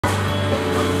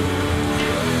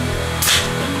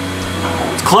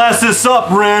Class this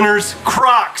up, ranters.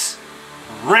 Crocs.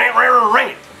 Rant, rant,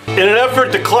 rant. In an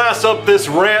effort to class up this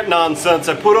rant nonsense,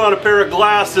 I put on a pair of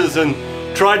glasses and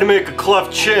tried to make a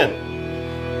cleft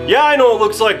chin. Yeah, I know it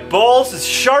looks like balls. It's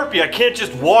Sharpie. I can't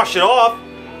just wash it off.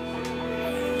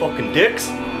 Fucking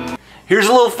dicks. Here's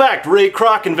a little fact. Ray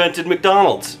Kroc invented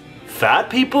McDonald's. Fat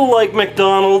people like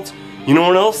McDonald's. You know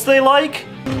what else they like?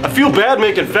 I feel bad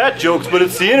making fat jokes, but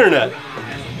it's the internet.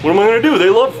 What am I gonna do? They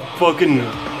love fucking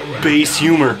base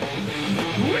humor.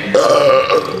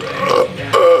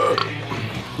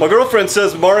 My girlfriend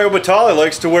says Mario Batali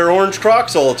likes to wear orange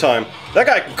Crocs all the time. That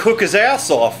guy can cook his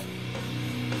ass off.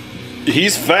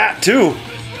 He's fat too.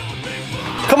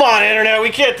 Come on, internet, we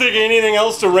can't think of anything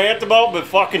else to rant about but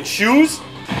fucking shoes?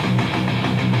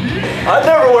 I'd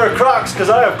never wear Crocs because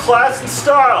I have class and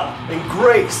style and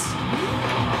grace.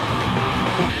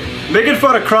 Making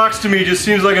fun of Crocs to me just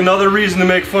seems like another reason to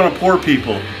make fun of poor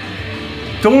people.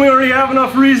 Don't we already have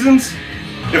enough reasons?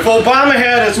 If Obama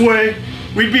had his way,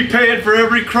 we'd be paying for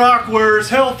every Croc wearer's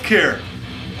health care.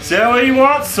 Is that what you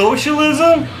want?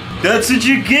 Socialism? That's what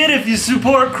you get if you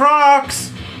support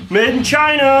Crocs. Made in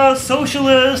China,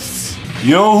 socialists.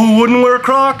 You know who wouldn't wear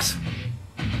Crocs?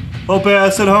 Up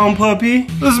ass at home, puppy.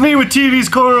 This is me with TV's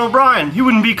Conan O'Brien. He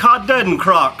wouldn't be caught dead in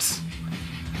Crocs.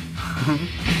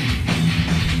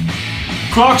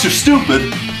 Crocs are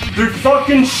stupid. They're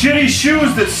fucking shitty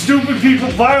shoes that stupid people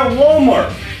buy at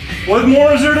Walmart. What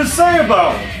more is there to say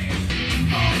about them?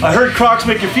 I heard Crocs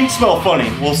make your feet smell funny.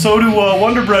 Well, so do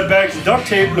Wonder Bread bags and duct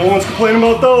tape. No one's complaining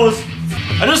about those.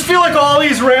 I just feel like all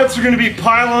these rants are gonna be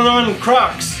piling on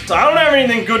Crocs. I don't have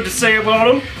anything good to say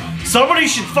about them. Somebody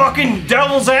should fucking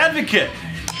devil's advocate.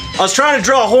 I was trying to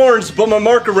draw horns, but my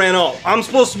marker ran out. I'm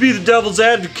supposed to be the devil's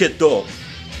advocate though.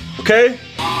 Okay?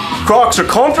 Crocs are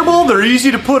comfortable, they're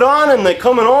easy to put on, and they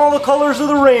come in all the colors of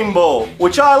the rainbow.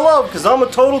 Which I love, because I'm a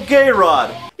total gay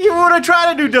rod. Even when I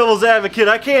try to do devil's advocate,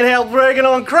 I can't help bragging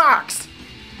on Crocs.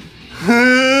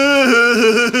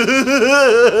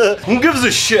 Who gives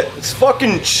a shit? It's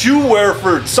fucking shoe wear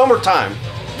for summertime.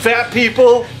 Fat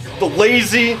people, the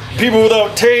lazy, people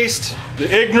without taste, the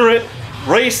ignorant,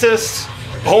 racists,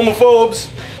 homophobes.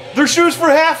 They're shoes for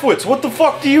halfwits. What the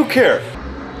fuck do you care?